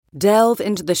Delve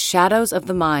into the shadows of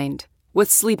the mind with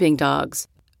Sleeping Dogs,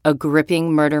 a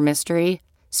gripping murder mystery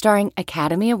starring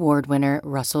Academy Award winner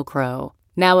Russell Crowe.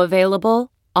 Now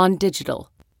available on digital.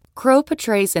 Crowe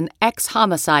portrays an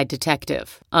ex-homicide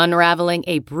detective unraveling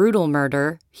a brutal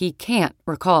murder he can't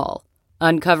recall.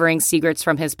 Uncovering secrets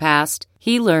from his past,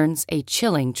 he learns a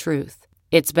chilling truth.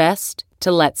 It's best to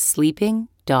let sleeping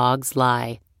dogs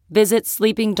lie. Visit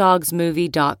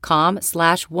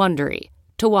sleepingdogsmovie.com/Wondery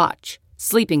to watch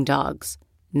Sleeping Dogs,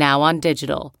 now on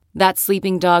digital. That's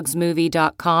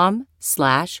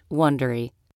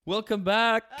sleepingdogsmovie.com/Wondery. Welcome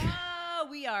back. Oh,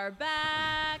 we are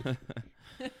back.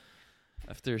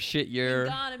 After a shit year.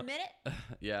 Been gone a minute.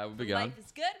 Yeah, we've been gone. Life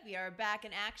is good. We are back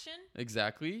in action.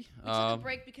 Exactly. We took a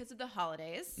break because of the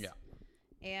holidays. Yeah.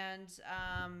 And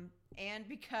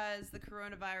because the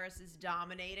coronavirus is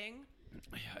dominating.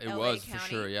 Yeah, it LA was County. for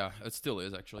sure. Yeah, it still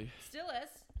is actually. Still is.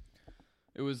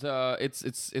 It was.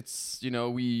 It's.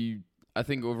 I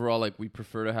think overall, like, we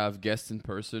prefer to have guests in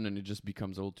person, and it just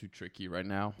becomes a little too tricky right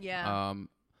now. Yeah.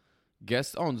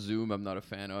 Guests on Zoom, I'm not a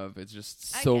fan of. It's just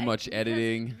so much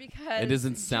editing. Because it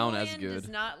doesn't sound Julian as good. does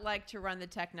not like to run the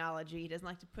technology. He doesn't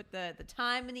like to put the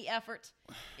time and the effort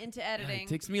into editing. It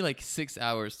takes me like 6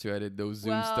 hours to edit those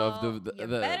Zoom Well, stuff. you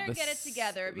better get it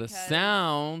together The because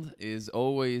sound is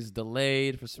always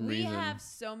delayed for some reason. We have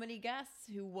so many guests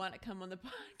who want to come on the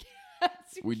podcast.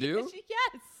 We do?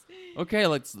 Yes. Okay,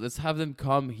 let's have them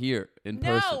come here in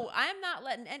person. No, I'm not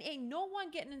letting ain't no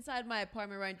one getting inside my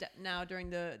apartment right now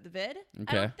during the vid.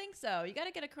 Okay. I don't think so. You got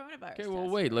to get a coronavirus Okay, well,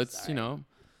 test wait. first. Let's, Sorry.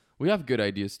 we have good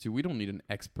ideas too. We don't need an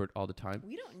expert all the time.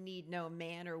 We don't need no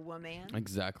man or woman.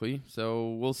 Exactly.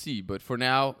 So we'll see. But for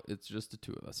now, it's just the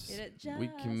two of us. We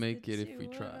Just can make the it if two we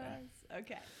of try. us.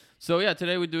 Okay. So yeah,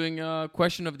 today we're doing a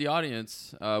question of the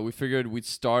audience. We figured we'd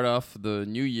start off the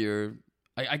new year.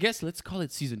 I guess let's call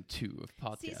it season 2 of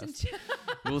podcast. Season 2.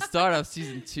 We'll start off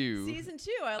season 2. Season 2.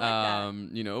 I like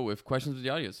that. With questions of the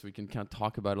audience, we can kind of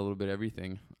talk about a little bit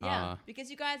everything. Yeah,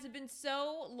 because you guys have been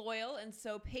so loyal and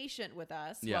so patient with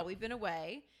us while we've been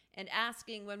away and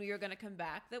asking when we were going to come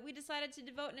back that we decided to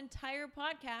devote an entire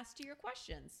podcast to your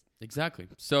questions. Exactly.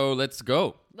 So let's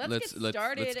go. Let's get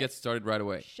started. Let's get started right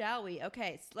away. Shall we?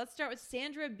 Okay, so let's start with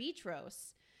Sandra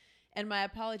Beatros. And my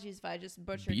apologies if I just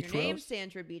butchered your name,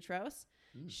 Sandra Beatros.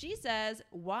 She says,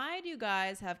 why do you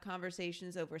guys have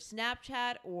conversations over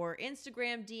Snapchat or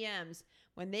Instagram DMs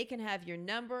when they can have your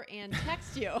number and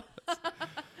text you?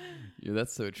 Yeah,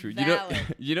 that's so true. Valid.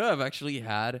 I've actually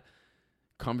had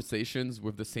conversations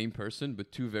with the same person,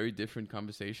 but two very different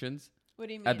conversations. What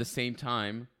do you mean? At the same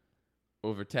time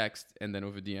over text and then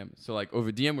over DM. So like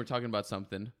over DM, we're talking about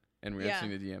something and we're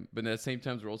answering the DM. But at the same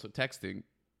time, we're also texting.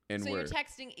 And so you're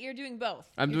texting, you're doing both.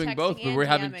 I'm you're doing both, but we're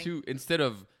having two. Instead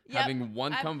of having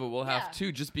one convo, we'll have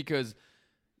two just because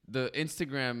the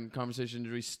Instagram conversation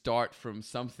really start from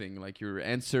something. Like you're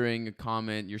answering a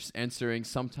comment, you're answering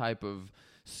some type of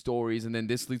stories, and then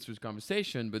this leads to a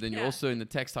conversation, but then you're also in the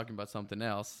text talking about something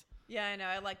else. Yeah, I know.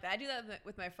 I like that. I do that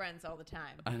with my friends all the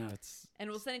time. I know. And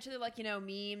we'll send each other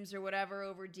memes or whatever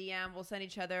over DM. We'll send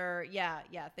each other,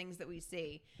 things that we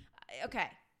see. Okay.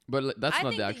 But that's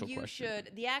not the actual question.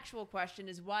 The actual question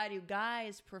is, why do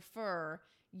guys prefer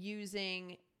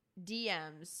using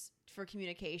DMs for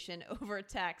communication over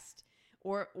text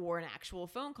or an actual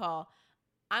phone call?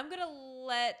 I'm going to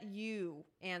let you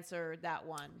answer that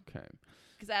one. Okay.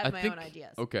 Because I have my own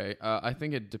ideas. Okay. I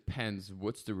think it depends.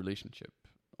 What's the relationship?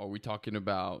 Are we talking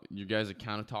about you guys are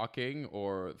kind of talking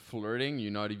or flirting?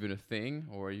 You're not even a thing?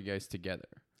 Or are you guys together?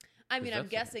 I mean, I'm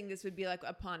guessing this would be like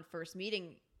upon first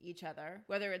meeting each other,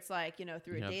 whether it's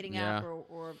through a dating app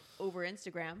or over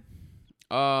Instagram.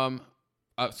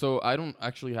 So I don't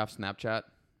actually have Snapchat.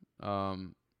 I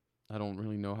don't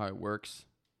really know how it works.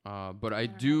 But I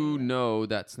do know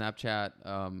that Snapchat,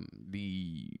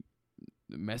 the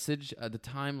message at the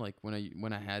time, like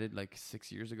when I had it like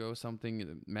 6 years ago or something,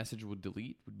 the message would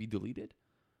be deleted.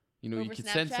 Over you could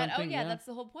Snapchat? send something. Oh yeah, that's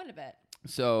the whole point of it.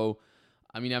 So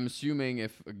I mean, I'm assuming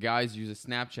if guys use a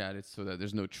Snapchat, it's so that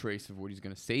there's no trace of what he's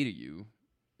going to say to you.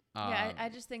 I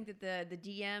just think that the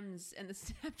DMs and the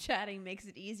Snapchatting makes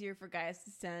it easier for guys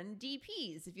to send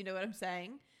DPs, if you know what I'm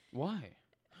saying. Why?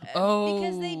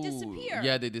 Because they disappear.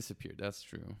 Yeah, they disappear. That's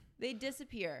true. They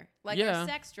disappear. Like a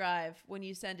sex drive when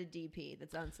you send a DP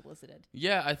that's unsolicited.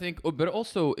 Yeah, I think, but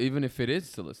also even if it is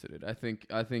solicited, I think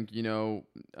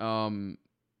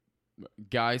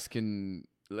guys can...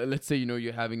 Let's say,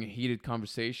 you're having a heated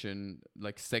conversation,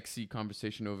 like sexy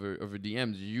conversation over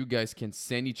DMs. You guys can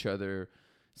send each other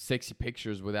sexy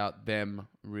pictures without them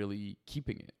really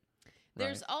keeping it.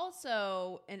 There's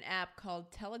also an app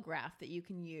called Telegraph that you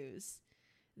can use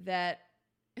that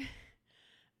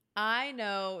I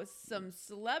know some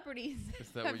celebrities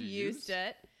have used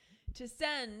it to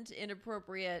send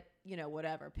inappropriate,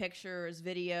 whatever, pictures,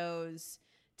 videos,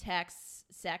 texts,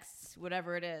 sex,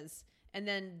 whatever it is. And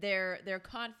then they're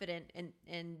confident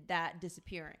in that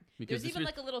disappearing. Because there's even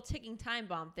like a little ticking time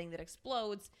bomb thing that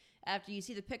explodes after you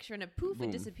see the picture and poof,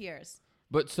 it disappears.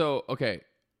 But so, okay,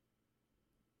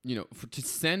 to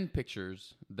send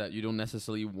pictures that you don't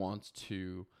necessarily want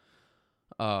to,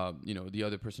 the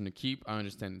other person to keep, I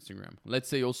understand Instagram. Let's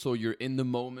say also you're in the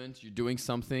moment, you're doing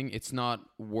something. It's not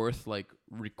worth like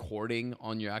recording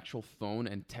on your actual phone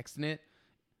and texting it.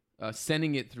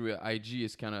 Sending it through IG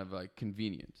is kind of like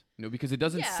convenient, because it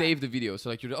doesn't save the video. So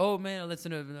like oh man,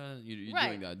 listen, you're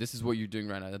doing that. This is what you're doing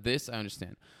right now. This I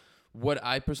understand. What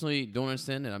I personally don't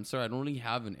understand, and I'm sorry, I don't really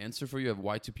have an answer for you of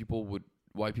why guys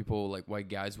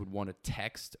would want to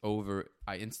text over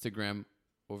Instagram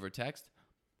over text.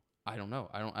 I don't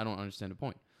know. I don't understand the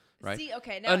point, right? See,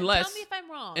 okay, now tell me if I'm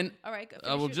wrong. And all right,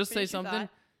 I will just say something.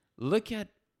 Look at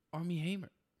Armie Hammer.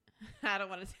 I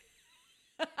don't want to.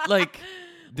 Like.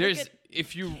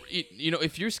 If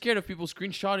you're scared of people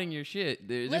screenshotting your shit,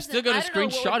 they're still gonna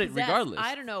screenshot it regardless.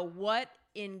 I don't know what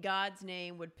in God's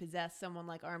name would possess someone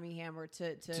like Armie Hammer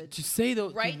to say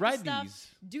those, write stuff, these,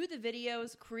 do the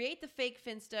videos, create the fake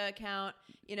Finsta account.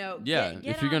 Get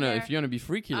if you're gonna be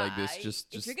freaky like this,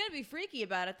 just if you're gonna be freaky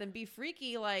about it, then be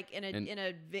freaky like in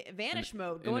a vanish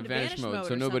mode. Go into vanish mode,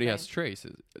 so nobody has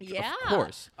traces. Yeah, of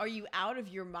course. Are you out of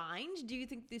your mind? Do you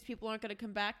think these people aren't gonna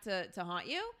come back to haunt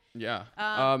you? Yeah.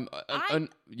 I'm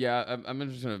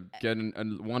just gonna get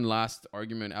one last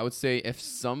argument. I would say if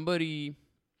somebody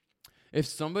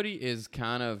is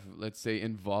kind of, let's say,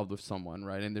 involved with someone,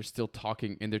 right, and they're still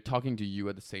talking and they're talking to you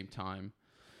at the same time,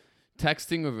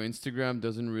 texting over Instagram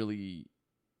doesn't really.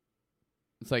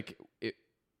 It's like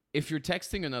if you're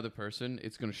texting another person,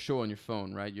 it's gonna show on your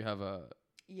phone, right? You have a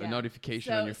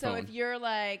notification on your phone. So if you're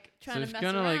like trying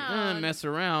to mess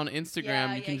around,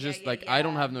 Instagram, you can just I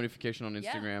don't have notification on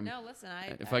Instagram. No, listen,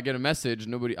 if I get a message,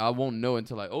 I won't know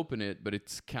until I open it, but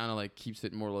it's kind of like keeps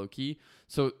it more low key.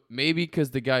 So maybe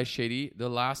because the guy's shady, the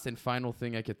last and final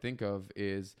thing I could think of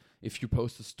is if you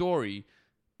post a story,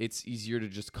 it's easier to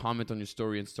just comment on your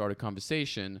story and start a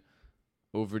conversation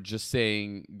over just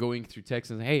going through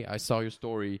text and saying, hey, I saw your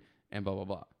story and blah, blah,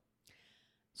 blah.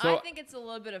 So I think it's a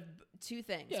little bit of two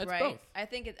things, yeah, it's right? both. I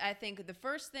think the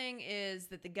first thing is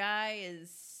that the guy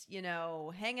is,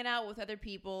 hanging out with other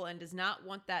people and does not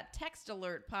want that text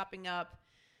alert popping up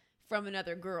from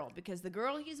another girl, because the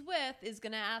girl he's with is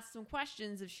going to ask some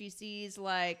questions if she sees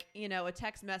a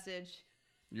text message.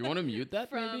 You want to mute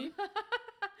that maybe?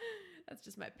 That's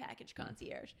just my package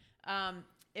concierge.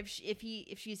 If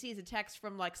she sees a text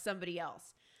from like somebody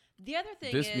else. The other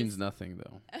thing this means nothing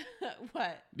though.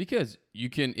 What? Because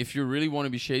you can, if you really want to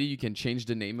be shady, you can change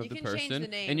the name of the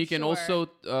person, and you can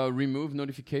also remove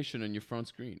notification on your front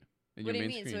screen. What do you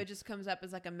mean? So it just comes up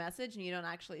as like a message, and you don't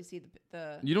actually see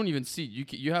the. You don't even see.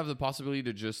 You have the possibility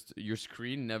to just your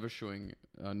screen never showing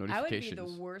notifications. I would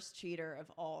be the worst cheater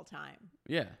of all time.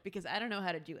 Yeah. Because I don't know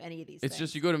how to do any of these. It's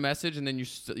just you go to message and then you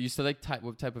select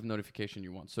what type of notification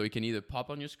you want. So it can either pop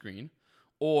on your screen,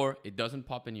 or it doesn't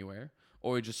pop anywhere.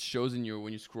 Or it just shows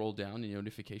when you scroll down in your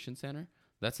notification center.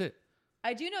 That's it.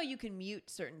 I do know you can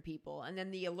mute certain people, and then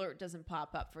the alert doesn't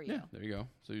pop up for you. Yeah, there you go.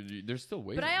 So there's still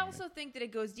ways. But I also think that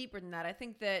it goes deeper than that. I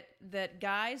think that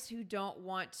guys who don't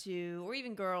want to, or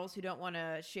even girls who don't want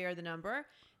to share the number,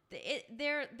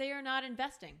 they are not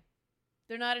investing.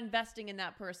 They're not investing in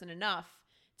that person enough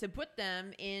to put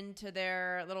them into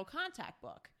their little contact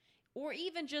book, or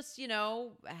even just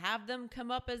have them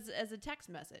come up as a text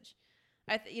message.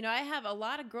 I have a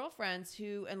lot of girlfriends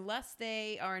who, unless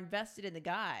they are invested in the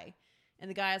guy, and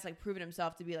the guy has like proven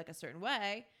himself to be like a certain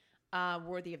way,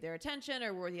 worthy of their attention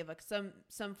or worthy of like some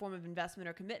form of investment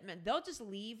or commitment, they'll just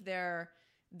leave their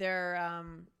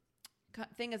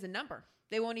thing as a number.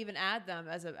 They won't even add them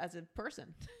as a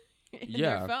person in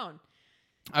their phone.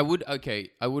 I would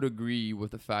agree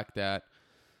with the fact that,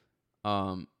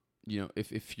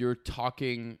 if you're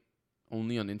talking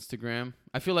only on Instagram,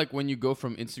 I feel like when you go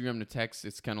from Instagram to text,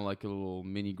 it's kind of like a little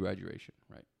mini graduation,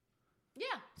 right? Yeah.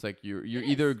 It's like you're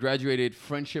either graduated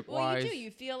friendship wise. Well, you do.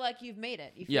 You feel like you've made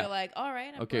it. You feel like, all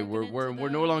right, we're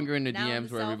no longer in the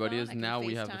DMs where everybody is. Now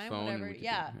we have the phone.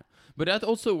 And but that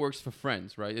also works for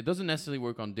friends, right? It doesn't necessarily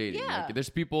work on dating. Yeah. Like, there's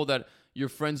people that you're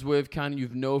friends with, kind of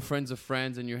you've know friends of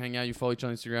friends, and you hang out, you follow each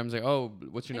other on Instagram. It's like, oh,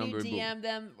 what's your number? You DM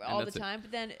them all the time.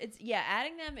 But then it's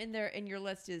adding them in your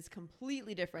list is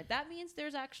completely different. That means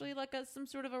there's actually like some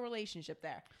sort of a relationship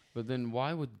there. But then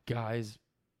why would guys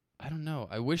I don't know.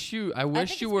 I wish you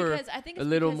were a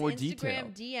little more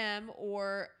detailed. Instagram DM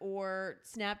or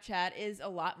Snapchat is a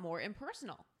lot more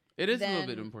impersonal. It is a little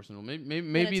bit impersonal.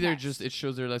 Maybe they're just, it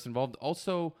shows they're less involved.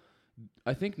 Also,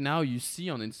 I think now you see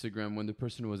on Instagram when the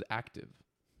person was active.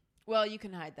 Well, you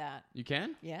can hide that. You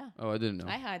can? Yeah. Oh, I didn't know.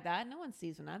 I hide that. No one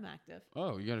sees when I'm active.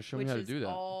 Oh, you got to show me how to do that.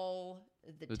 All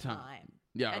the time.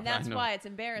 Yeah. And that's why it's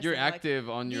embarrassing. You're active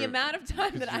on the amount of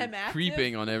time that I'm active.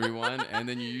 Creeping on everyone, and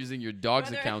then you're using your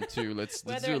dog's account too. Let's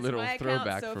do a little my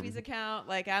throwback account, Sophie's account.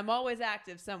 Like, I'm always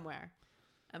active somewhere.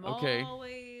 I'm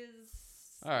always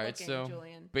all right, looking, so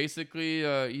Julian. Basically,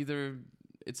 either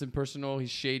it's impersonal,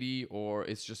 he's shady, or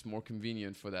it's just more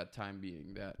convenient for that time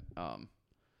being that,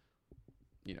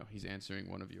 he's answering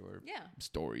one of your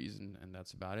stories, and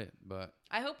that's about it. But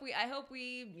I hope we,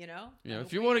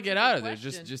 if you want to get out of there,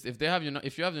 just if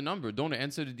you have the number, don't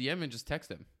answer the DM and just text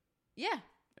them. Yeah.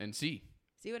 And see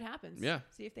what happens. Yeah.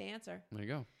 See if they answer. There you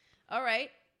go. All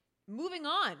right. Moving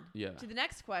on to the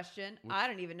next question. I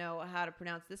don't even know how to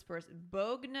pronounce this person.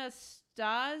 Bognastasia.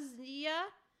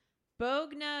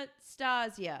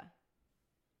 Bognastasia.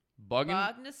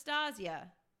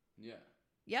 Yeah.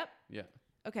 Yep. Yeah.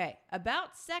 Okay.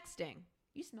 About sexting.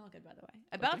 You smell good, by the way.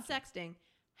 About sexting.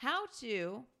 How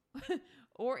to,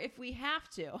 or if we have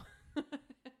to.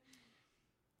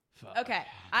 Okay.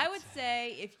 I would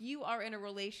say if you are in a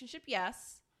relationship,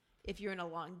 yes. If you're in a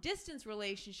long distance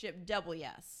relationship, double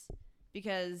yes.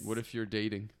 Because what if you're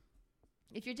dating?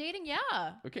 If you're dating,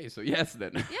 yeah. Okay, so yes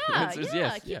then. Yeah,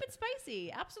 yes. Keep it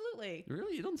spicy. Absolutely.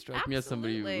 Really? You don't strike me as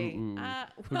somebody who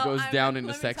goes down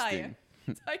into sexting.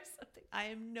 Tell you something. I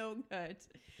am no good.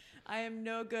 I am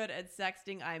no good at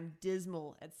sexting. I'm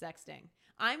dismal at sexting.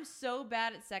 I'm so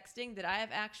bad at sexting that I have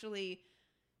actually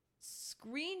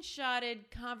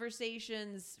screenshotted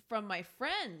conversations from my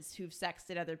friends who've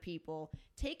sexted other people,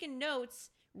 taken notes,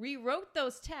 rewrote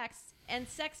those texts, and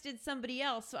sexted somebody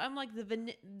else. So I'm like the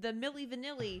Milli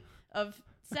Vanilli of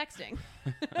sexting.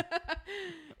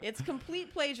 It's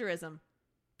complete plagiarism,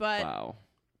 but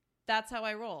that's how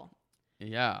I roll.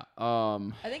 Yeah.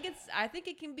 I think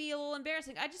it can be a little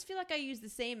embarrassing. I just feel like I use the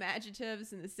same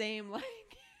adjectives and the same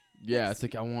yeah, it's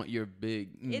like, I want your big.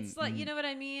 It's like, you know what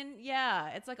I mean? Yeah,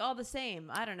 it's like all the same.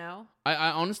 I don't know.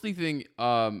 I honestly think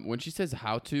when she says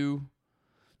how to,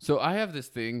 so I have this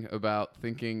thing about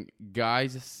thinking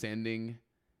guys sending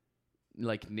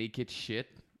like naked shit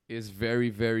is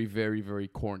very, very, very, very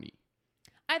corny.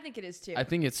 I think it is too. I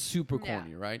think it's super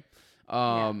corny, right?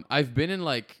 I've been in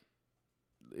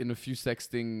a few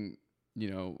sexting,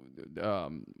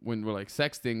 when we're like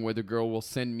sexting, where the girl will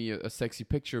send me a sexy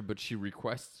picture, but she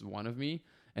requests one of me,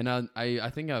 and I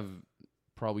think I've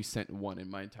probably sent one in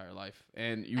my entire life,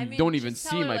 and don't even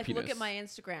see my penis. Look at my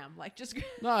Instagram, just.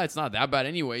 No, it's not that bad,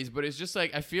 anyways. But it's just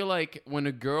like, I feel like when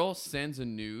a girl sends a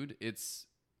nude, it's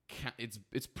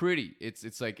pretty. It's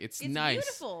nice.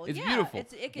 Beautiful. It's beautiful.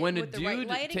 When with the right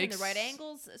lighting and the right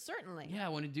angles, certainly. Yeah,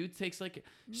 when a dude takes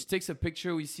a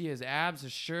picture, we see his abs,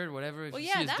 his shirt, whatever. Well, see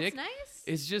his that's dick, nice.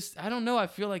 It's just, I don't know. I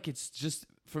feel like it's just,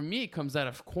 for me, it comes out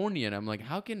of corny, and I'm like,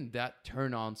 how can that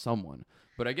turn on someone?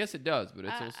 But I guess it does. But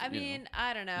it's also, I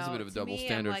don't know. It's a bit of a double me,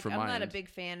 standard for mine. I'm not a big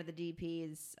fan of the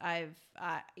DPs. I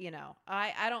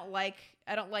don't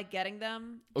like getting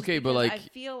them. Okay, but I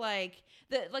feel like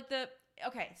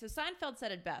okay, so Seinfeld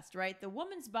said it best, right? The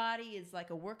woman's body is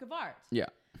like a work of art. Yeah.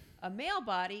 A male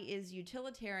body is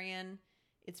utilitarian.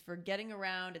 It's for getting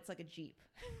around. It's like a Jeep.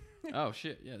 Oh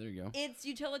shit! Yeah, there you go. It's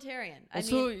utilitarian.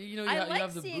 Also, you like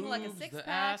have the seeing boobs, like a six the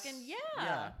pack, ass, and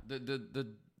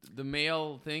the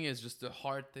male thing is just a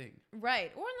hard thing.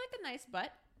 Right, or like a nice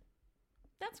butt.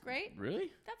 That's great.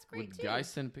 Really? That's great. Would too. guys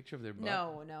send a picture of their butt?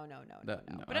 No.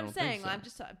 But I'm saying, I'm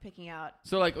just picking out.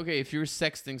 So okay, if you're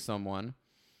sexting someone.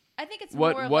 I think it's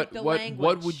more like the language.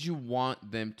 What would you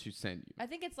want them to send you? I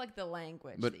think it's like the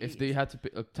language. But if they had to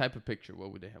type a picture,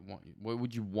 what would they want you? What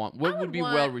would you want? What would be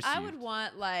well received? I would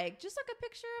want just like a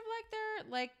picture of their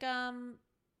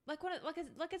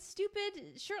a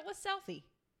stupid shirtless selfie.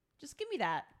 Just give me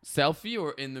that. Selfie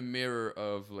or in the mirror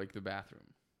of the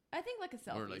bathroom? I think a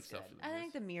selfie. Or selfie. I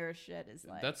think the mirror shit is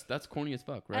that's corny as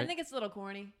fuck, right? I think it's a little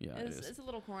corny. Yeah, it's a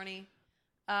little corny.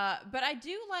 But I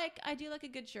do like a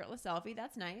good shirtless selfie.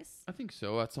 That's nice. I think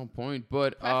so at some point,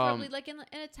 but preferably in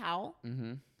a towel.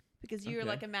 Mm-hmm. Because you're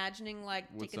imagining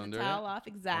taking the towel off,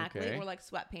 exactly, or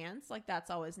sweatpants. That's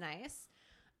always nice.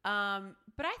 But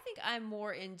I think I'm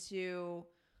more into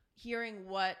hearing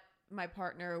what my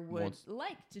partner would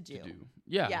like to do.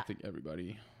 Yeah, I think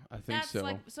everybody. I think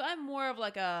so. So I'm more of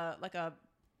a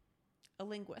a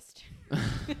linguist.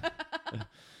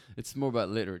 It's more about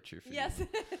literature. Yes.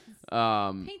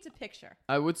 Paint a picture.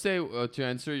 I would say to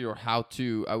answer your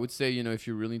how-to, I would say, if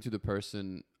you're really into the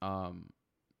person,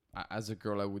 as a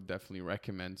girl, I would definitely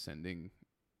recommend sending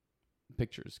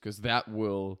pictures because that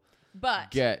will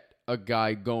get a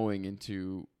guy going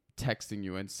into texting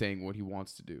you and saying what he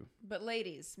wants to do. But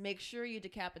ladies, make sure you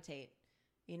decapitate.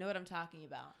 You know what I'm talking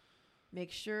about.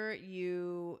 Make sure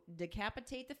you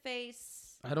decapitate the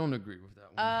face. I don't agree with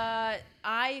that one.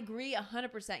 I agree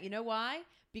 100%. You know why?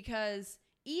 Because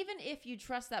even if you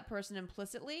trust that person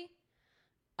implicitly,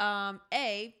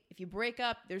 if you break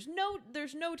up, there's no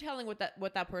telling what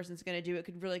that person's going to do. It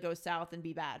could really go south and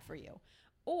be bad for you.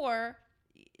 Or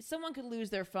someone could lose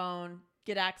their phone,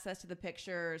 get access to the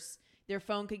pictures. Their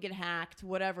phone could get hacked,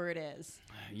 whatever it is.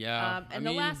 Yeah. And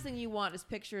the last thing you want is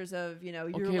pictures of, your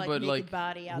okay, naked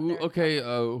body out there. Okay,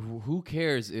 who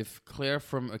cares if Claire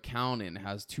from Accounting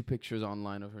has 2 pictures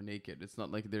online of her naked? It's not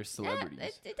like they're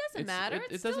celebrities. It doesn't matter.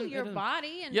 It's still your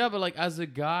body. And yeah, but as a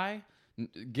guy,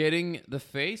 getting the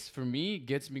face for me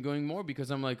gets me going more because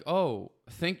I'm like, oh,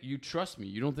 you trust me.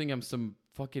 You don't think I'm some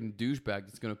fucking douchebag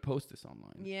that's gonna post this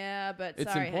online. Yeah, but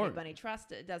it's sorry, important. Honey Bunny,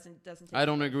 trust it. Doesn't take I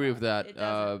don't agree with that. It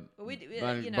doesn't.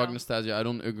 Bognastasia, I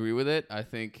don't agree with it. I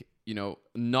think,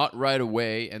 not right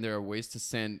away, and there are ways to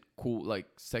send cool,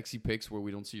 sexy pics where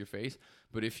we don't see your face.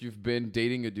 But if you've been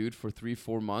dating a dude for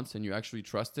 3-4 months and you actually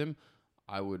trust him,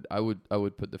 I would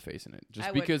put the face in it.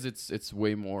 Just because it's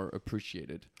way more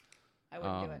appreciated. I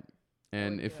wouldn't do it.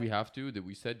 And if we have to, that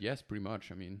we said yes, pretty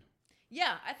much. I mean.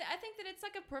 Yeah, I think that it's a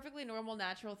perfectly normal,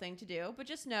 natural thing to do. But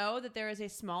just know that there is a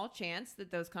small chance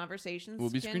that those conversations will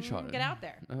be can screenshotted. Get out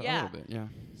there. A little bit, yeah.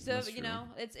 So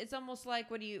it's almost like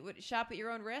what shop at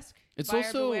your own risk. It's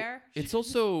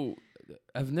also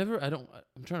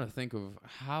I'm trying to think of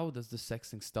how does the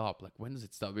sexting stop? When does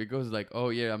it stop? It goes oh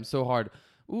yeah, I'm so hard.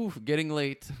 Ooh, getting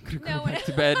late. I'm gonna go back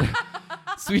to bed.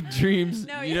 Sweet dreams.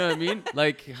 No, you know what I mean?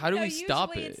 How do we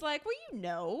stop it? It's when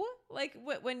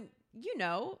you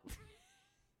know.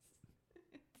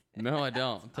 No, I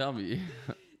don't. Tell me.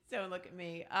 Don't look at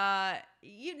me.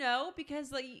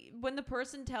 Because when the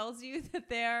person tells you that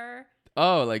they're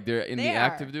they're in the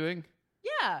act of doing.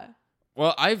 Yeah.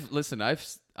 Well, I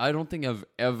don't think I've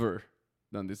ever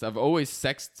done this. I've always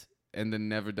sexted and then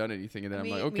never done anything, and then I'm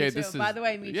like, okay, this is. By the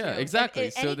way, me too. Yeah, exactly.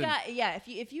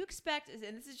 If you expect,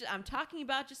 and this is I'm talking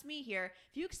about just me here.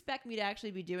 If you expect me to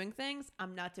actually be doing things,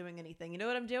 I'm not doing anything. You know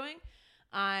what I'm doing?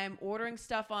 I'm ordering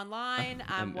stuff online.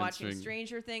 I'm watching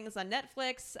Stranger Things on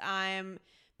Netflix. I'm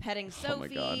petting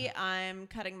Sophie. I'm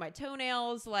cutting my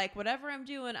toenails. Whatever I'm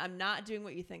doing, I'm not doing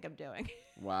what you think I'm doing.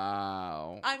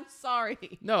 Wow. I'm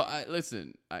sorry. No,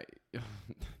 listen.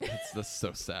 That's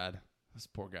so sad. Those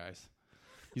poor guys.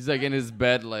 He's in his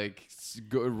bed,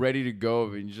 ready to go,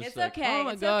 and just it's okay. Oh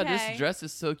my God, this dress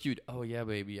is so cute. Oh yeah,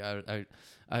 baby.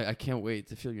 I can't wait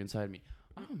to feel you inside me.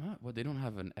 Oh my, well, they don't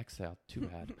have an XL. Too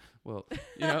bad. Well,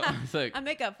 it's I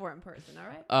make up for it in person. All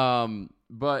right.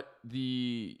 But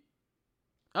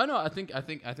I don't know. I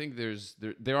think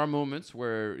there are moments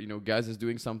where guys is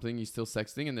doing something, he's still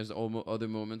sexting, and there's other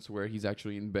moments where he's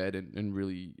actually in bed and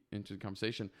really into the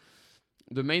conversation.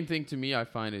 The main thing to me I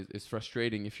find is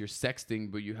frustrating if you're sexting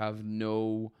but you have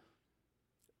you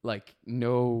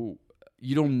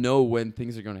don't know when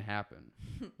things are going to happen,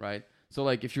 right? So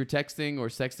if you're texting or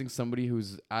sexting somebody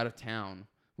who's out of town,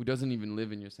 who doesn't even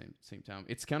live in your same town,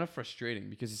 it's kind of frustrating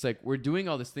because it's we're doing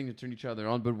all this thing to turn each other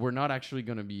on, but we're not actually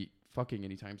going to be fucking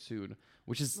anytime soon,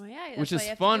 which is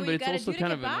fun, but it's also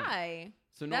kind of annoying.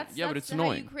 So but it's annoying.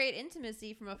 How you create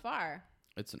intimacy from afar.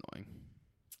 It's annoying.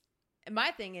 And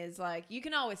my thing is you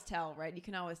can always tell, right? You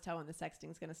can always tell when the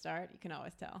sexting's going to start. You can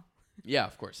always tell. Yeah,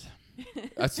 of course.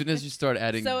 As soon as you start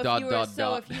adding So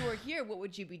if you were here, what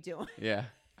would you be doing? Yeah.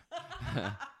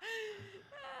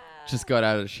 Just got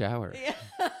out of the shower. Yeah.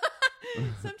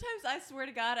 Sometimes I swear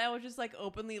to God, I will just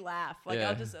openly laugh.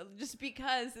 I'll just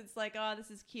because it's oh,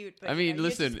 this is cute. But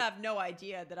listen, you just have no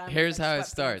idea that I'm. Here's how it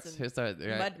starts. Right?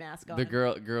 Mud mask on. The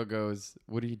girl goes,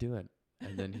 "What are you doing?"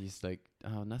 And then he's like,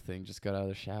 "Oh, nothing. Just got out of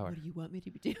the shower." What do you want me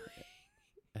to be doing?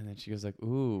 And then she goes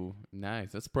 "Ooh,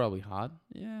 nice. That's probably hot.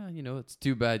 Yeah, it's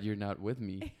too bad you're not with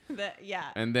me." Yeah.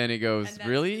 And then he goes,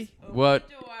 "Really? What?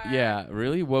 Yeah,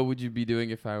 really? What would you be doing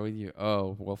if I were with you?"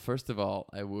 "Oh, well, first of all,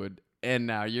 I would. And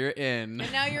now you're in."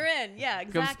 And now you're in. Yeah,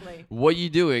 exactly. What you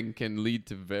doing can lead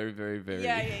to very, very, very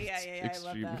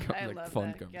extreme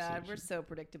fun conversations. God, we're so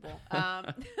predictable.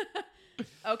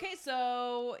 Okay,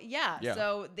 so yeah.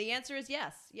 So the answer is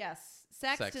yes.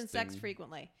 Sext and sex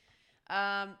frequently.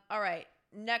 All right.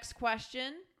 Next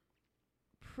question.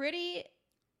 Pretty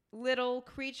Little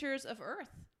Creatures of Earth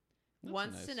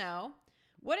wants to know,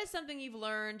 What is something you've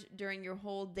learned during your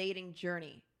whole dating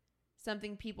journey?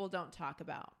 Something people don't talk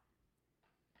about.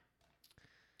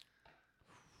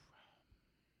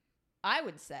 I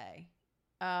would say,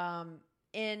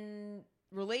 in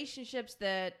relationships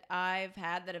that I've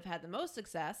had that have had the most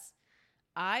success,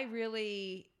 my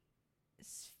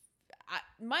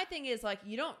thing is like,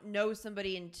 you don't know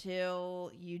somebody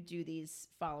until you do these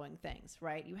following things,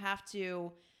 right? You have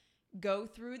to go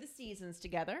through the seasons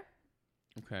together.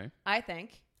 Okay. I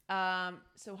think.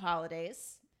 So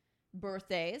holidays,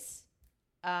 birthdays,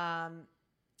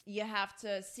 you have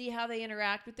to see how they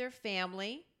interact with their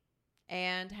family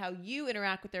and how you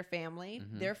interact with their family,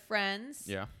 their friends.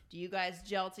 Yeah. Do you guys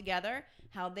gel together?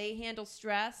 How they handle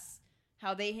stress,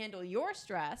 how they handle your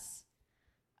stress.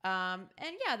 And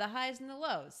yeah, the highs and the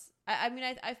lows.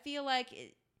 I feel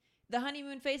like the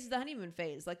honeymoon phase is the honeymoon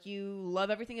phase. Like, you love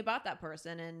everything about that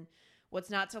person and what's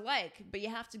not to like, but you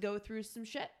have to go through some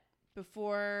shit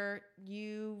before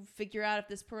you figure out if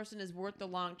this person is worth the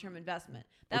long-term investment.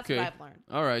 That's what I've learned.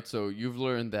 All right, so you've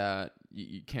learned that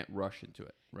you can't rush into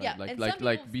it, right? Yeah,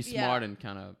 like be smart and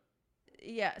kind of.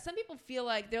 Yeah, some people feel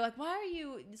like they're like, why are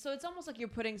you? So it's almost like you're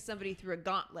putting somebody through a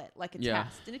gauntlet, like a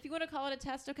test. And if you want to call it a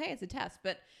test, okay, it's a test.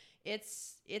 But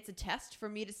it's a test for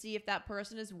me to see if that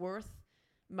person is worth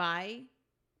my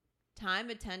time,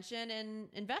 attention, and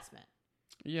investment.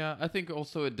 Yeah, I think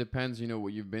also it depends,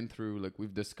 what you've been through. Like,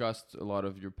 we've discussed a lot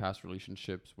of your past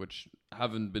relationships, which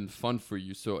haven't been fun for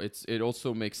you. So it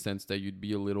also makes sense that you'd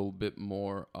be a little bit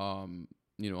more, on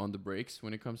the brakes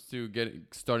when it comes to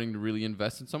starting to really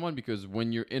invest in someone, because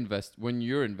when you're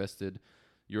invested,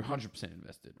 you're 100%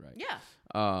 invested, right? Yeah.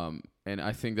 And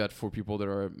I think that for people that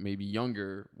are maybe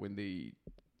younger, when they,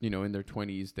 in their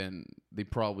 20s, then they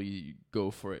probably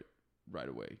go for it right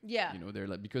away. Yeah. They're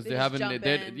like, because they haven't,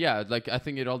 like, I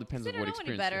think it all depends on what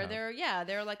experience they have.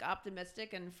 They're like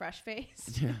optimistic and fresh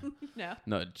faced. Yeah.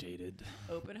 Not jaded.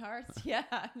 Open hearts. Yeah.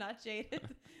 Not jaded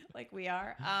like we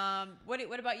are.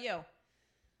 What about you?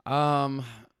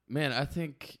 Man, I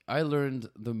think I learned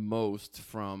the most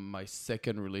from my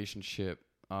second relationship,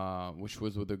 which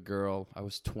was with a girl. I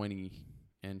was 20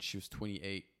 and she was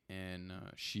 28, and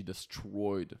she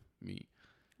destroyed me.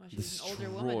 Well, she's an older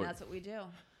woman. That's what we do.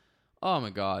 Oh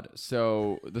my God.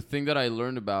 So the thing that I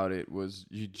learned about it was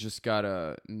you just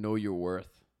gotta know your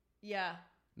worth. Yeah.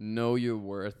 Know your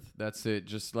worth. That's it.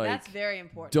 Just like, that's very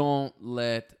important. Don't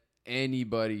let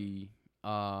anybody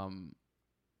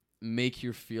make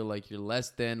you feel like you're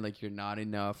less than, like you're not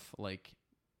enough. Like,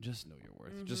 just know your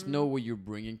worth. Just know what you're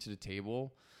bringing to the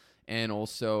table. And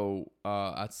also,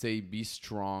 I'd say be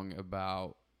strong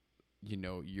about,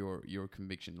 your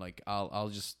conviction. Like, I'll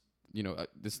just,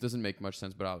 this doesn't make much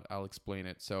sense, but I'll explain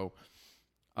it. So,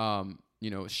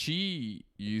 she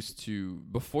used to,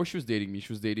 before she was dating me,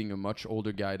 she was dating a much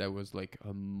older guy that was like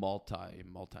a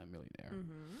multi-millionaire.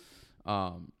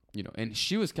 And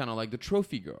she was kind of like the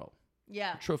trophy girl.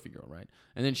 Yeah. Trophy girl, right?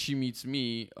 And then she meets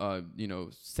me,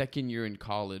 second year in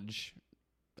college.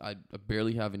 I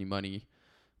barely have any money.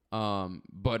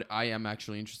 But I am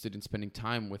actually interested in spending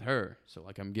time with her. So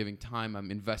like, I'm giving time, I'm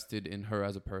invested in her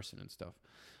as a person and stuff.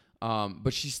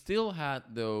 But she still had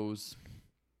those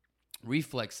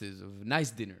reflexes of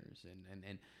nice dinners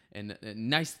and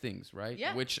nice things, right?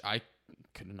 Yeah. Which I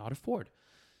could not afford.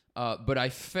 But I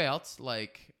felt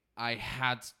like I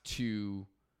had to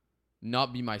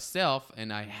not be myself,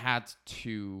 and I had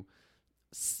to,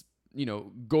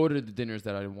 go to the dinners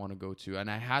that I didn't want to go to, and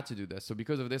I had to do this. So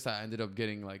because of this, I ended up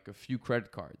getting like a few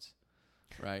credit cards,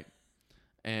 right?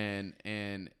 And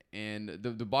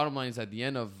the bottom line is, at the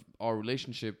end of our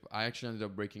relationship, I actually ended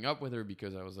up breaking up with her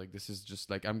because I was like, this is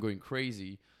just like, I'm going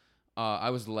crazy.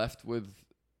 I was left with,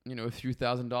 a few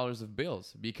 $1,000s of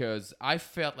bills because I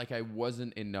felt like I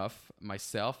wasn't enough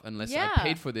myself unless I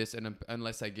paid for this and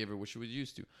unless I gave her what she was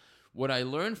used to. What I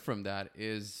learned from that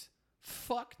is,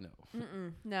 fuck no.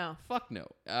 No. Fuck no.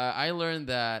 I learned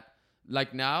that,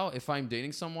 like, now, if I'm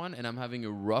dating someone and I'm having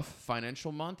a rough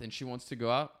financial month and she wants to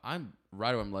go out, I'm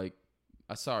like,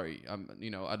 sorry,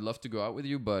 I'd love to go out with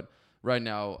you, but right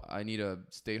now I need to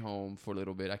stay home for a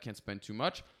little bit. I can't spend too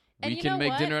much. We can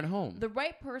make dinner at home. The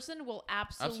right person will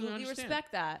absolutely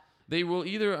respect that. They will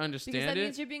either understand because that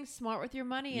means you're being smart with your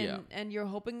money and you're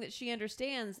hoping that she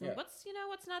understands. Yeah.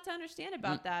 What's not to understand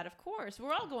about that? Of course,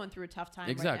 we're all going through a tough time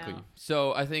exactly. right now.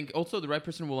 So I think also the right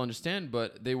person will understand,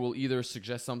 but they will either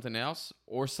suggest something else,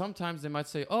 or sometimes they might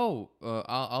say, "Oh,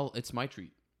 it's my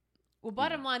treat." Well,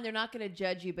 bottom line, they're not going to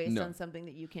judge you based on something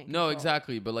that you can't control. No,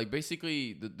 exactly. But like,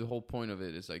 basically, the whole point of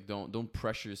it is like, don't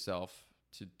pressure yourself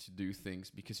to do things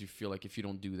because you feel like if you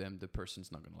don't do them, the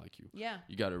person's not gonna like you. Yeah.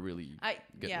 You gotta really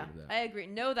get rid of that. I agree.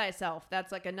 Know thyself.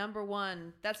 That's like a number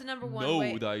one. That's a number one know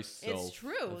way. thyself. It's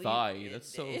true.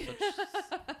 That's so.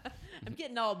 I'm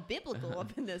getting all biblical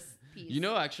up in this piece. You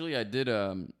know, actually, I did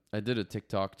a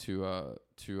TikTok to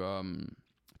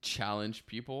challenge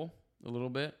people a little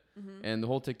bit. Mm-hmm. And the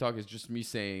whole TikTok is just me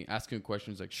asking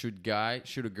questions like, should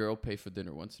a girl pay for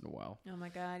dinner once in a while? Oh my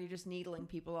God, you're just needling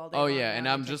people all day. Oh yeah, and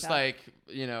I'm just like,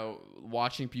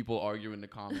 watching people argue in the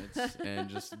comments and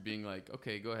just being like,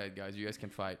 okay, go ahead, guys, you guys can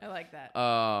fight. I like that.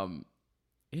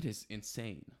 It is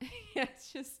insane. Yeah,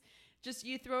 it's just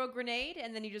you throw a grenade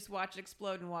and then you just watch it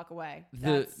explode and walk away.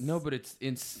 But it's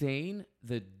insane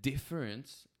the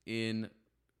difference in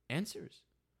answers.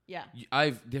 Yeah.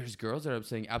 There's girls that are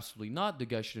saying absolutely not. The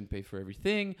guy shouldn't pay for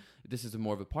everything. This is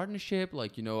more of a partnership.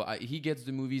 Like, he gets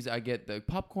the movies, I get the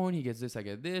popcorn. He gets this, I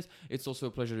get this. It's also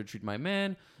a pleasure to treat my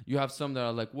man. You have some that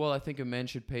are like, well, I think a man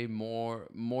should pay more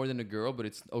than a girl, but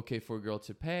it's okay for a girl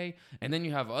to pay. And then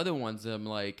you have other ones that I'm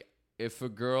like, if a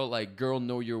girl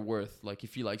know your worth. Like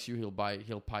if he likes you,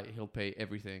 he'll pay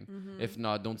everything. Mm-hmm. If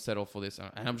not, don't settle for this.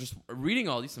 And I'm just reading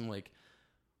all these. I'm like.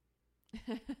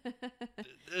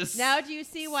 Now do you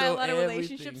see why a lot of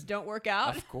relationships don't work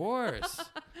out? Of course.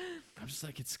 I'm just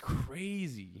like, it's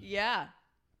crazy. Yeah.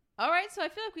 All right, so I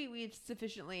feel like we've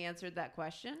sufficiently answered that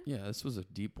question. Yeah, this was a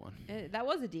deep one. That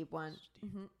was a deep one.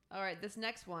 Mm-hmm. All right, this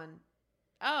next one.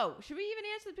 Oh, should we even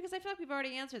answer this? Because I feel like we've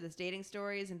already answered this. Dating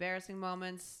stories, embarrassing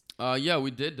moments. Yeah,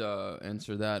 we did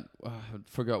answer that. I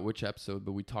forgot which episode,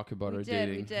 but we talked about our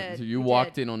dating. We did. So you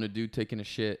walked in on a dude taking a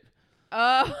shit.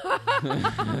 Oh.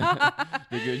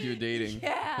 Because you were dating.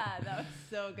 Yeah, that was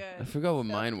so good. I forgot what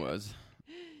mine was.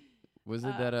 Was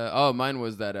it that? Mine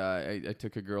was that I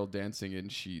took a girl dancing and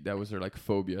that was her like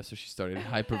phobia, so she started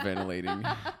hyperventilating,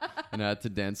 and I had to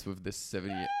dance with this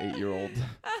 78-year-old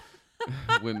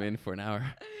women for an hour.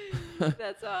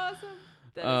 That's awesome.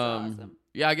 That is awesome.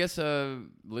 Yeah, I guess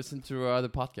listen to our other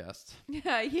podcast.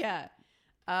 Yeah.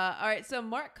 All right, so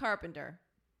Mark Carpenter,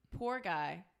 poor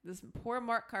guy. This poor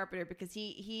Mark Carpenter, because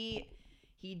he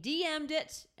DM'd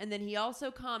it and then he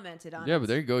also commented on it. Yeah, but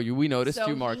there you go. We noticed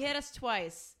too, Mark. He hit us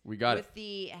twice. We got with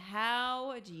the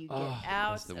how do you get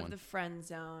out of the friend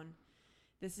zone?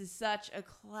 This is such a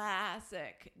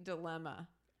classic dilemma.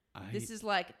 This is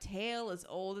like tale as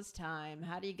old as time.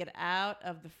 How do you get out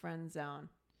of the friend zone?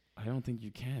 I don't think you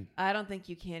can. I don't think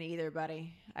you can either,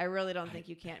 buddy. I really don't think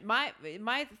you can.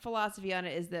 My philosophy on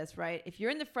it is this, right? If you're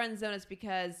in the friend zone, it's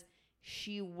because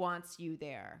she wants you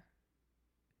there.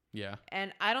 Yeah.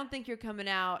 And I don't think you're coming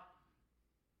out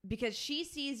because she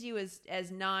sees you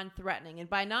as non-threatening. And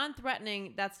by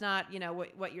non-threatening, that's not,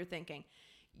 what you're thinking.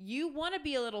 You want to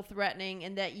be a little threatening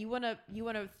in that you want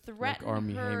to threaten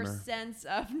like her Hammer. sense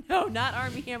of no, not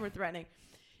Armie Hammer threatening.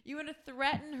 You want to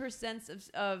threaten her sense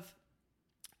of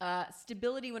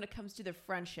stability when it comes to the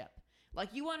friendship.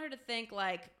 Like you want her to think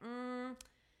like,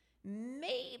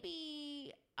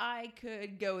 maybe I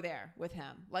could go there with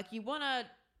him. Like you want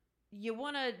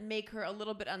to make her a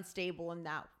little bit unstable in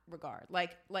that regard.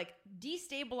 Like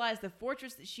destabilize the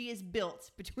fortress that she has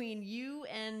built between your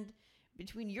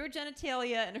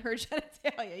genitalia and her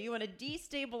genitalia. You want to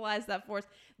destabilize that force.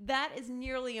 That is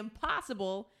nearly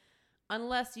impossible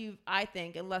unless you've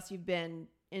been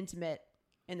intimate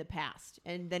in the past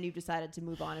and then you've decided to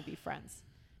move on and be friends.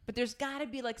 But there's got to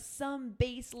be like some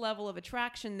base level of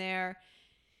attraction there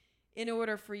in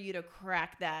order for you to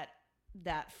crack that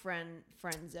friend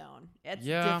zone. It's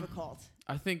difficult.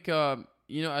 I think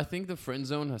I think the friend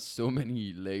zone has so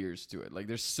many layers to it. Like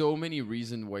there's so many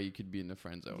reasons why you could be in the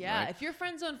friend zone. Yeah, right? if you're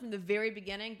friend zone from the very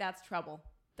beginning, that's trouble.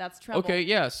 That's trouble. Okay,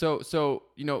 yeah. So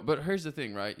but here's the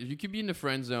thing, right? If you could be in the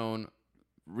friend zone,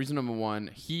 reason number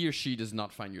one, he or she does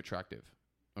not find you attractive.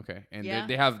 Okay, and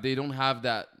they don't have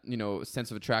that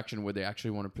sense of attraction where they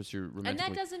actually want to pursue romantically. And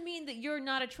that doesn't mean that you're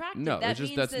not attractive. No, that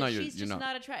means that's that not she's you're just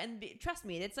not attractive. And trust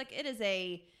me, it's like it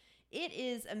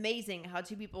is amazing how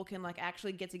two people can like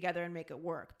actually get together and make it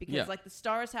work because like the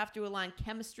stars have to align,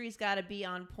 chemistry's got to be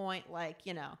on point,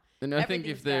 And I think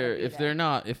if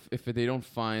they don't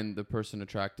find the person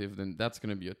attractive, then that's going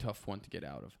to be a tough one to get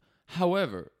out of.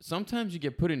 However, sometimes you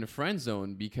get put in a friend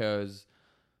zone because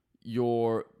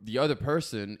the other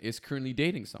person is currently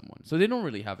dating someone, so they don't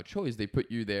really have a choice. They put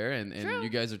you there, and you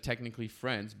guys are technically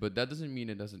friends, but that doesn't mean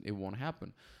it won't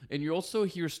happen. And you also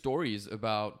hear stories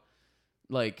about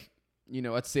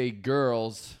let's say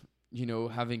girls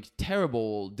having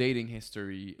terrible dating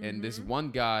history, and this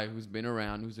one guy who's been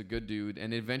around, who's a good dude,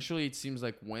 and eventually it seems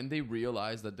like when they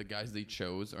realize that the guys they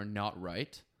chose are not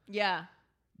right,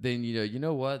 then you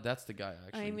know what? That's the guy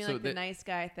actually. I mean, so like the nice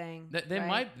guy thing.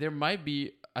 There might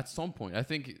be at some point. I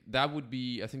think that would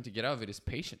be. I think to get out of it is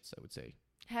patience. I would say.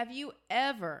 Have you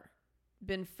ever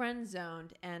been friend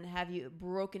zoned, and have you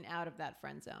broken out of that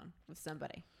friend zone with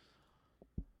somebody?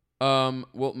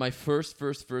 Well, my first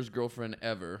girlfriend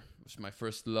ever, which was my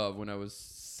first love when I was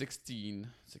 16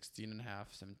 and a half,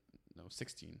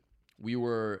 16. We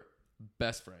were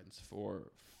best friends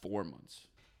for 4 months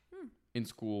in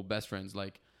school, best friends,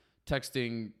 like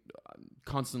texting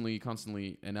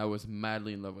constantly. And I was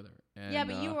madly in love with her. And, yeah,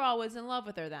 but you were always in love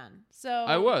with her then. So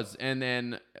I was. And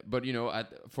then, but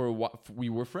for a while, we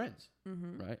were friends.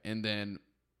 Right. And then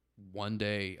one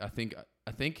day, I think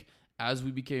as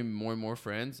we became more and more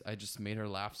friends, I just made her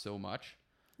laugh so much.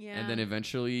 Yeah. And then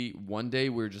eventually one day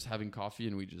we were just having coffee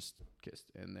and we just kissed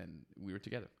and then we were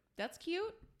together. That's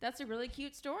cute. That's a really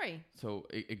cute story. So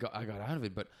I got out of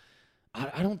it, but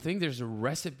I don't think there's a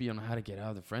recipe on how to get out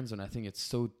of the friend zone. I think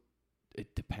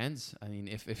it depends. I mean,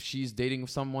 if she's dating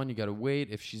someone, you got to wait.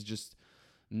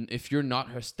 If you're not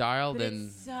her style, then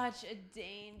it's such a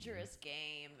dangerous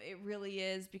game. It really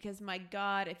is, because my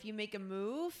God, if you make a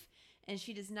move and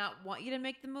she does not want you to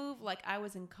make the move, like I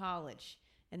was in college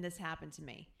and this happened to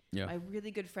me. Yeah. My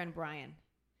really good friend Brian.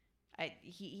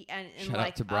 Shout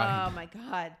out to Brian. Oh my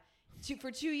God.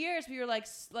 For 2 years we were like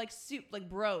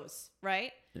bros,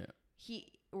 right? Yeah.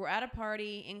 We're at a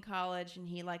party in college and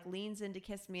he like leans in to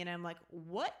kiss me and I'm like,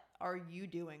 what are you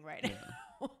doing right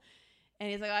now? And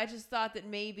he's like, I just thought that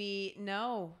maybe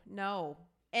no.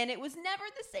 And it was never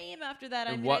the same after that.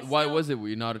 I mean, why was it? Were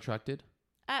you not attracted?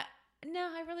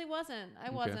 No, I really wasn't. I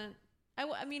wasn't.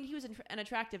 I mean, he was an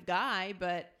attractive guy,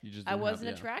 but I wasn't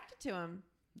attracted to him.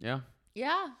 Yeah.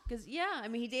 Yeah, because I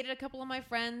mean, he dated a couple of my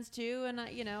friends too, and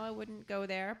I wouldn't go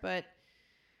there, but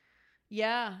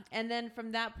yeah. And then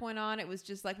from that point on, it was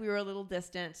just like we were a little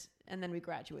distant, and then we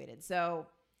graduated. So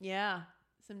yeah,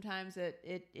 sometimes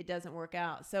it doesn't work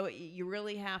out. So you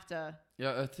really have to.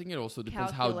 Yeah, I think it also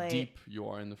depends how deep you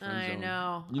are in the friend zone.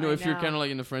 I know. If you're kind of like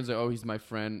in the friend zone, oh, he's my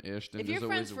friend-ish, then if you're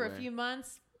friends for a few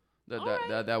months,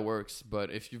 that works.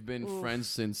 But if you've been friends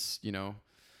since,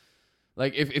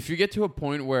 like if you get to a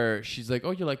point where she's like,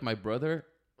 oh, you're like my brother,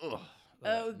 oh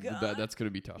God, that's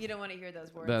gonna be tough. You don't want to hear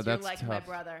those words. You're like tough. My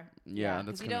brother. Yeah,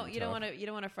 that's you don't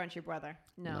want to front your brother.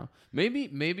 No.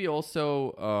 Maybe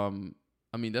also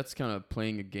I mean, that's kind of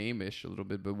playing a game-ish a little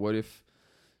bit, but what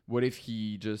if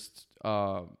he just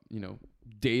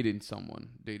dated someone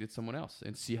else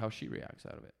and see how she reacts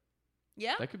out of it?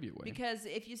 Yeah, that could be a way. Because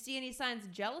if you see any signs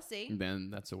of jealousy, then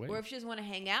that's a way. Or if she doesn't want to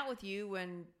hang out with you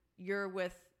when you're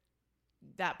with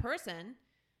that person,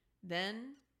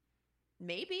 then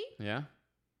maybe. Yeah.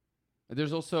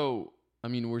 There's also, I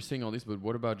mean, we're saying all this, but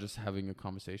what about just having a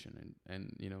conversation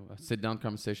and a sit-down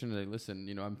conversation and like, listen,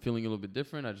 I'm feeling a little bit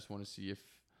different. I just want to see if.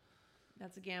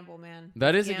 That's a gamble, man.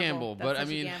 That is a gamble, but I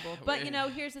mean. But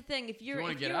here's the thing: if you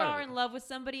are in love with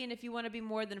somebody, and if you want to be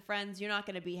more than friends, you're not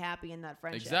going to be happy in that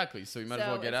friendship. Exactly. So you might as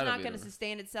well get out of it. It's not going to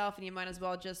sustain itself, and you might as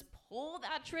well just pull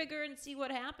that trigger and see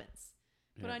what happens.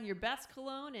 Put on your best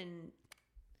cologne and.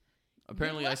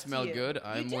 Apparently, I smell good.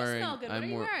 You do smell good. What are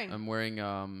you wearing? I'm wearing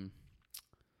oh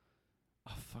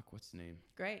fuck, what's the name?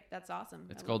 Great, that's awesome.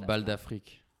 It's called Bal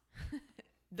d'Afrique.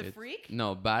 The freak?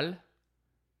 No, Bal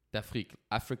d'Afrique,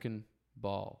 African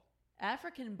ball.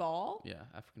 African ball? Yeah,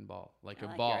 African ball, like a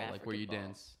ball, like where you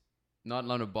dance.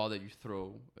 Not a ball that you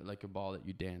throw, like a ball that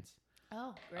you dance.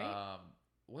 Oh, great.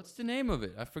 What's the name of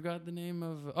it? I forgot the name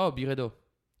of. Oh, Barretto.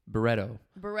 Barretto.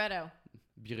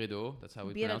 That's how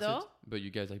we pronounce it. But you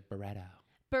guys like Barretto.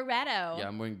 Barretto. Yeah,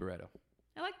 I'm wearing Barretto.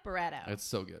 I like Barretto. It's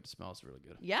so good. It smells really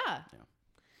good. Yeah.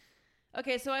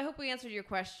 Okay, so I hope we answered your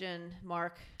question,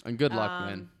 Mark. And good luck,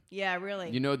 man. Yeah, really.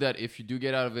 You know that if you do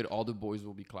get out of it, all the boys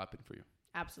will be clapping for you.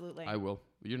 Absolutely. I will.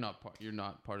 You're not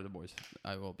part of the boys.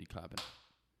 I will be clapping.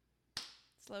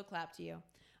 Slow clap to you.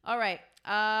 All right.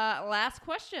 Last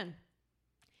question.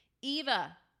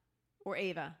 Eva.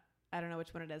 I don't know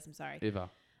which one it is. I'm sorry. Eva.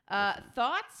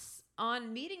 Thoughts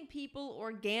on meeting people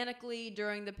organically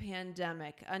during the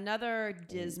pandemic? Another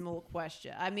dismal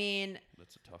question. I mean,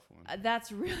 that's a tough one.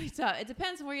 That's really tough. It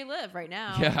depends on where you live right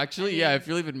now. Yeah, actually, if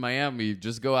you live in Miami,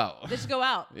 just go out. Just go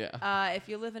out. Yeah. If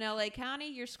you live in LA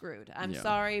County, you're screwed. I'm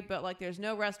sorry, but like there's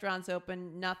no restaurants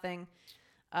open, nothing.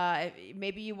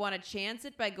 Maybe you want to chance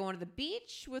it by going to the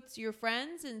beach with your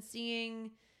friends and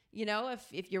seeing,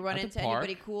 if you run into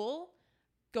anybody cool.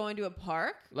 Going to a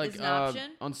park is an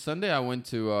option. On Sunday, I went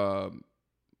to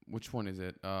which one is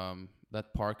it?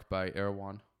 That park by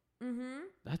Erewhon. Mm-hmm.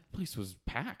 That place was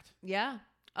packed. Yeah.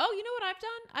 Oh, you know what I've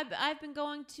done? I've been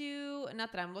going to,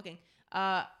 not that I'm looking.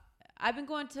 I've been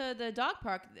going to the dog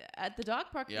park. At the dog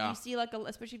park, you see like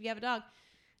especially if you have a dog.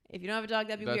 If you don't have a dog,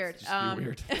 that'd be weird. Just be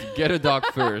weird. Get a dog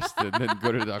first, and then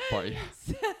go to the dog park.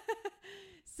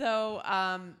 So,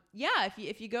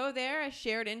 if you go there, a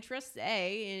shared interest,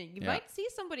 you might see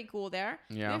somebody cool there.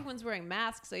 Yeah. Everyone's wearing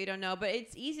masks, so you don't know. But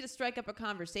it's easy to strike up a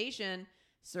conversation,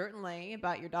 certainly,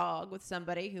 about your dog with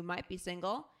somebody who might be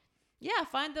single. Yeah,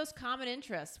 find those common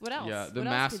interests. What else? Yeah, the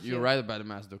mask. You're right about the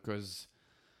mask, though, because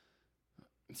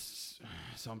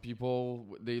some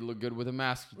people, they look good with a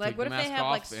mask. You like, what if they have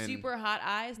like super hot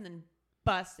eyes and then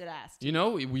busted ass teeth? You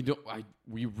know,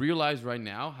 we realize right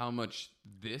now how much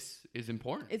this is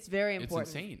important. It's very important.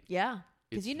 It's insane. Yeah,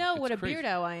 because you know what a crazy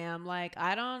weirdo I am. Like,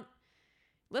 I don't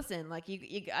listen. Like,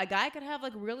 a guy could have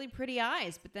like really pretty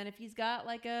eyes, but then if he's got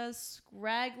like a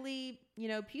scraggly,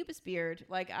 pubis beard,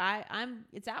 like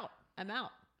it's out. I'm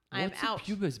out. What's a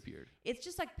pubis beard? It's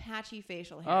just like patchy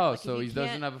facial hair. Oh, like so he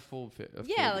doesn't have a full fit.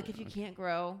 Yeah, like if you can't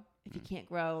grow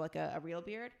like a real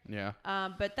beard. Yeah.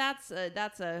 But that's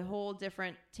a whole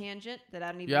different tangent that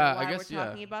I don't even know why we're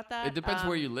talking about that. It depends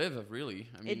where you live, really.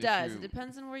 I mean, it does. It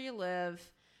depends on where you live.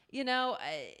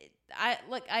 I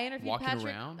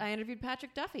interviewed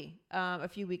Patrick Duffy a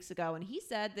few weeks ago, and he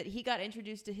said that he got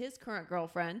introduced to his current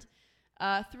girlfriend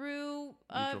through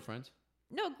mutual friends.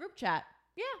 No, group chat.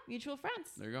 Yeah, mutual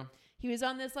friends. There you go. He was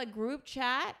on this like group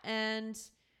chat, and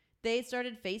they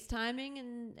started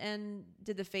FaceTiming and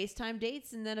did the FaceTime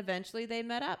dates, and then eventually they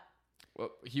met up.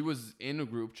 Well, he was in a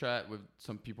group chat with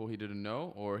some people he didn't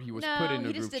know, or he was put in a group chat? No,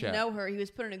 he just didn't know her. He was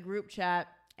put in a group chat,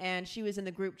 and she was in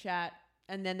the group chat,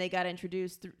 and then they got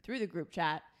introduced through the group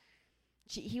chat.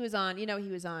 He was on,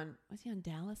 was he on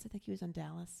Dallas? I think he was on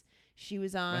Dallas. She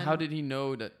was on. But how did he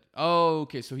know that? Oh,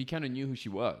 okay, so he kind of knew who she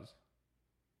was.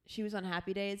 She was on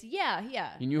Happy Days. Yeah.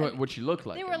 He knew what she looked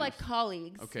like. They were like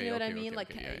colleagues. Okay, you know what I mean?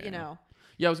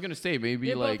 Yeah, I was gonna say maybe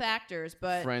they're like both actors,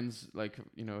 but friends. Like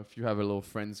if you have a little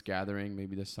friends gathering,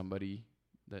 maybe there's somebody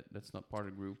that's not part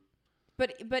of the group.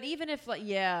 But even if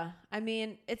I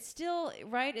mean, it's still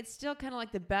right. It's still kind of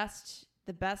like the best.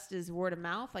 The best is word of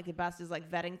mouth. Like the best is like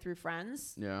vetting through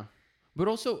friends. Yeah, but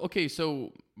also okay.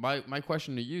 So my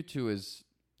question to you too is,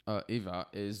 Eva,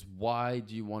 is why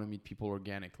do you want to meet people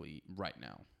organically right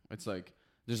now? It's like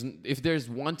if there's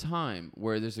one time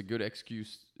where there's a good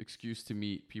excuse to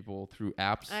meet people through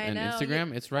apps and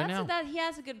Instagram, it's right now. He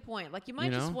has a good point. Like you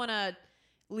might just want to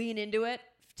lean into it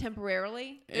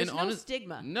temporarily. There's no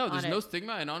stigma. No, there's no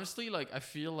stigma. And honestly, like I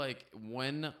feel like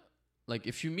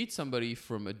if you meet somebody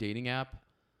from a dating app,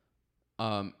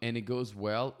 and it goes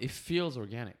well, it feels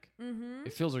organic. Mm-hmm.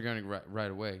 It feels organic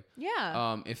right away.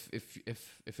 Yeah.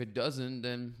 If it doesn't,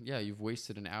 then you've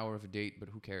wasted an hour of a date. But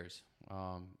who cares?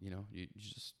 You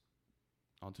just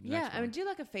on to the next one. I mean, do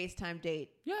like a FaceTime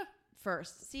date. Yeah.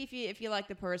 First, see if you like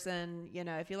the person.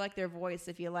 If you like their voice,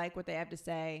 if you like what they have to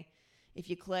say, if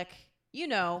you click.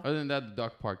 Other than that, the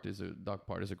dog park is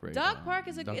a great. Dog park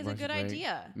is a good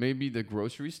idea. Maybe the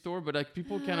grocery store, but like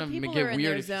people kind of get weird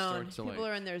if you start to people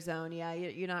are in their zone. Yeah,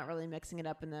 you're not really mixing it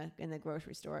up in the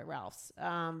grocery store at Ralph's.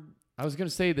 I was gonna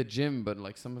say the gym, but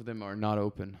like some of them are not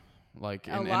open. Like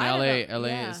in LA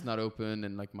is not open,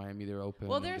 and like Miami they're open.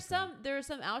 Well, there are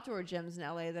some outdoor gyms in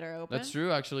LA that are open. That's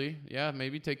true, actually. Yeah,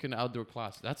 maybe take an outdoor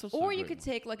class. That's also. Or you could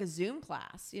take like a Zoom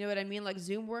class. You know what I mean? Like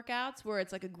Zoom workouts where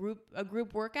it's like a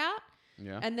group workout.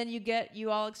 Yeah. And then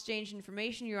you all exchange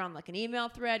information. You're on like an email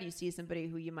thread. You see somebody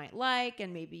who you might like,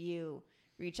 and maybe you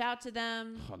reach out to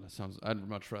them. Oh, that sounds. I'd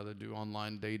much rather do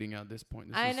online dating at this point.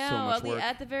 I know. So much work.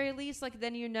 At the very least, like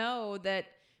then you know that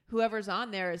whoever's on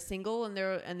there is single, and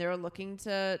they're looking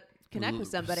to connect with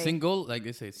somebody. Single, like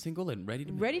they say, single and ready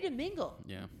to mingle. Ready to mingle.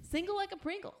 Yeah. Single like a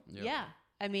Pringle. Yep. Yeah.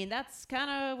 I mean, that's kind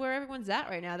of where everyone's at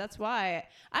right now. That's why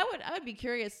I would be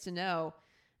curious to know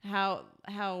how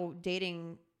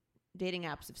dating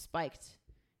apps have spiked.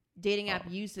 Dating app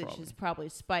usage has probably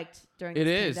spiked during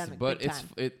this pandemic.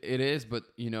 It is, but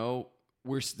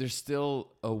there's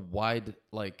still a wide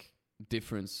like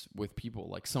difference with people.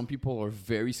 Like some people are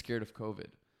very scared of COVID,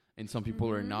 and some people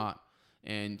are not.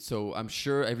 And so I'm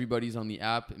sure everybody's on the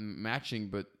app matching,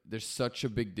 but there's such a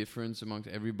big difference amongst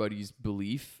everybody's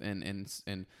belief and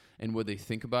what they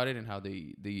think about it and how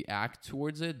they act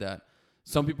towards it, that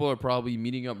some people are probably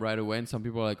meeting up right away, and some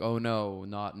people are like, oh no,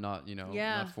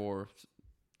 not for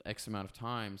X amount of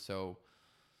time. So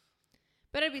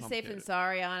better be safe than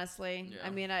sorry, honestly. Yeah.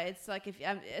 I mean, it's like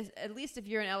at least if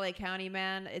you're in LA County,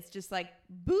 man, it's just like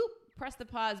boop, press the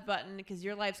pause button, because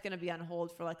your life's going to be on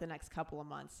hold for like the next couple of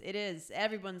months. It is.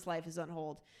 Everyone's life is on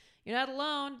hold. You're not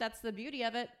alone. That's the beauty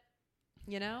of it.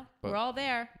 But we're all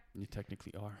there. You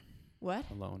technically are. What?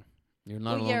 Alone. You're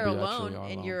not alone. You're alone,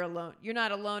 and you're alone. You're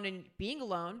not alone in being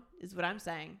alone, is what I'm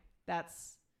saying.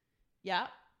 That's, yeah.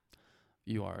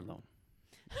 You are alone.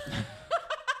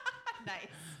 Nice.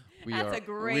 We that's are, a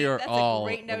great. We are that's all a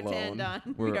great note alone. to end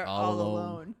on. We're we are all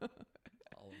alone.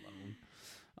 All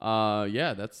alone.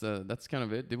 Yeah, that's kind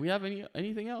of it. Did we have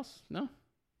anything else? No.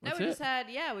 That's we just had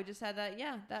that.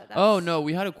 Yeah. That's no,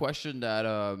 we had a question that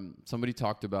somebody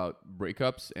talked about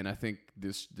breakups, and I think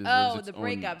this deserves its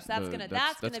breakups. That's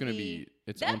gonna be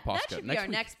its own podcast. That should be our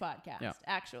next podcast,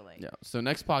 actually. Yeah. So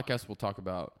next podcast we'll talk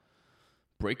about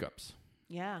breakups.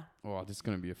 Yeah. Oh, this is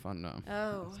going to be a fun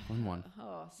a fun one.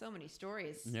 Oh, so many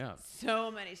stories. Yeah. So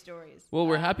many stories. Well,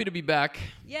 we're happy to be back.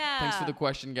 Yeah. Thanks for the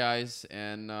question, guys,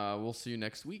 and we'll see you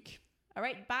next week. All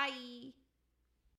right, bye.